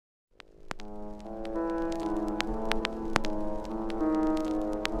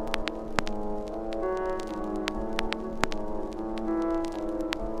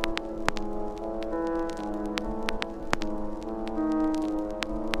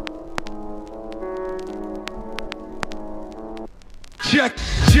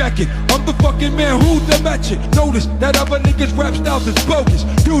Check it, I'm the fucking man who the match it. Notice that other niggas rap styles is bogus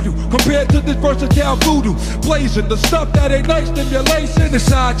doo-doo compared to this versatile voodoo. Blazing the stuff that ain't nice, stimulation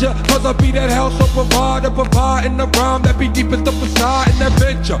inside ya. Cause I be that house of providing the rhyme that be deepest up inside an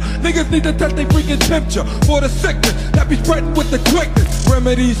adventure. Niggas need to test they freaking temperature for the sickness that be spreading with the quickness.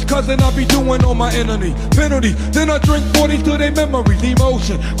 Remedies, cousin, I be doing on my enemy. Penalty, then I drink 40 to their memories.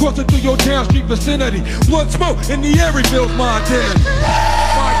 Emotion, coursing through your town street vicinity. Blood smoke in the air reveals my identity.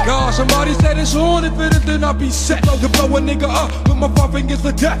 My God, somebody said it's on. If it is, then I'll be set to blow a nigga up with my 5 fingers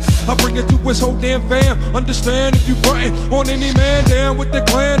of death. I bring it to his whole damn fam. Understand if you frontin' on any man down with the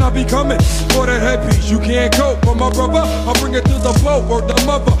clan, I'll be coming for that headpiece. You can't cope for my brother. I bring it to the flow or the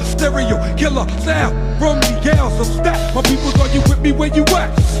mother. Stereo, killer, sound from the gals of stat. My people's are you with me where you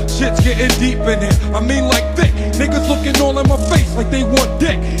at? Shit's getting deep in here. I mean like thick. Niggas looking all in my face like they want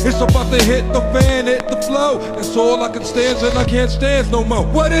dick. It's about to hit the fan, hit the flow. That's all I can stand and I can't stand no more.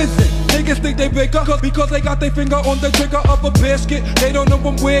 What is it? Niggas think they bigger because they got their finger on the trigger of a biscuit. They don't know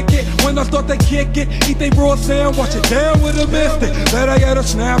I'm wicked. When I start to kick it, eat they raw sound, watch it down with a mystic. Better get a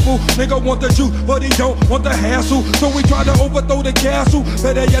snapple. Nigga want the juice, but he don't want the hassle. So we try to overthrow the castle.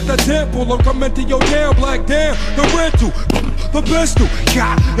 Better get the temple. I'm coming to your town, black damn, the rental, the pistol.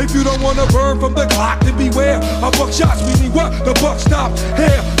 God, if you don't wanna burn from the clock, then beware. I buck shots, meaning what? The buck stops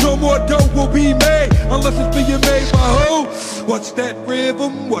here. No more dough will be made unless it's being made by who? What's that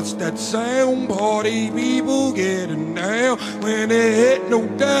rhythm? What's that sound? Party people getting down. When it hit, no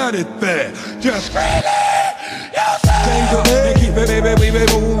doubt it's bad. Just really and keep it, baby, we be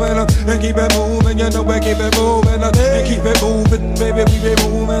moving up. And keep it moving, you know we keep it moving up. And keep it moving, baby, we be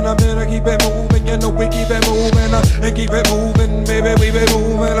moving up. And keep it moving, you know we keep it moving up. And keep it moving, baby, we be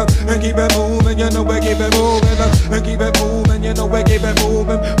moving up. And keep it moving, you know we keep it moving up. And keep it moving, you know we keep it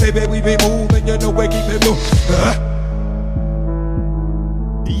moving. Baby, we be moving, you know we keep it moving.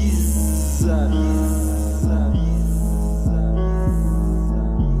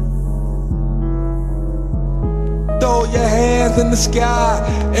 Throw your hands in the sky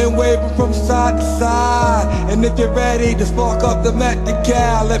and wave them from side to side. And if you're ready to spark up the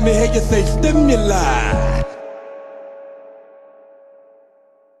Met-the-Cal, let me hear you say stimuli.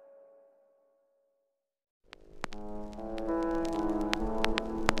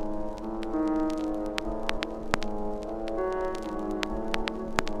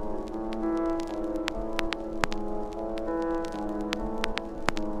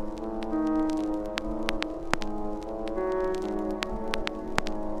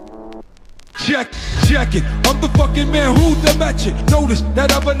 Check it, I'm the fucking man who the match it. Notice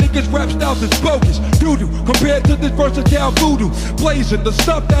that other niggas rap styles is bogus doo-doo compared to this versatile voodoo. Blazing the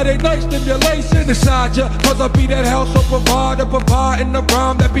stuff that ain't nice, stimulation inside ya. Cause I be that house of providing the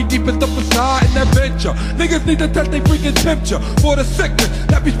rhyme that be deepest up inside an adventure. Niggas need to test they freaking temperature for the sickness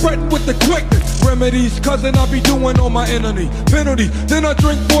that be spreading with the quickness. Remedies, cousin, I be doing on my enemy. Penalty, then I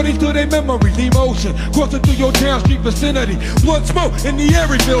drink 40 to their memories. Emotion, coursing through your town street vicinity. Blood smoke in the air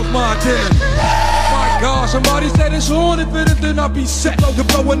reveals my identity. My God, somebody said it's on. If it is, then I'll be set to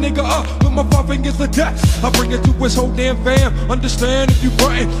blow a nigga up with my 5 fingers of death. I bring it to his whole damn fam. Understand if you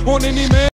frontin' on any man.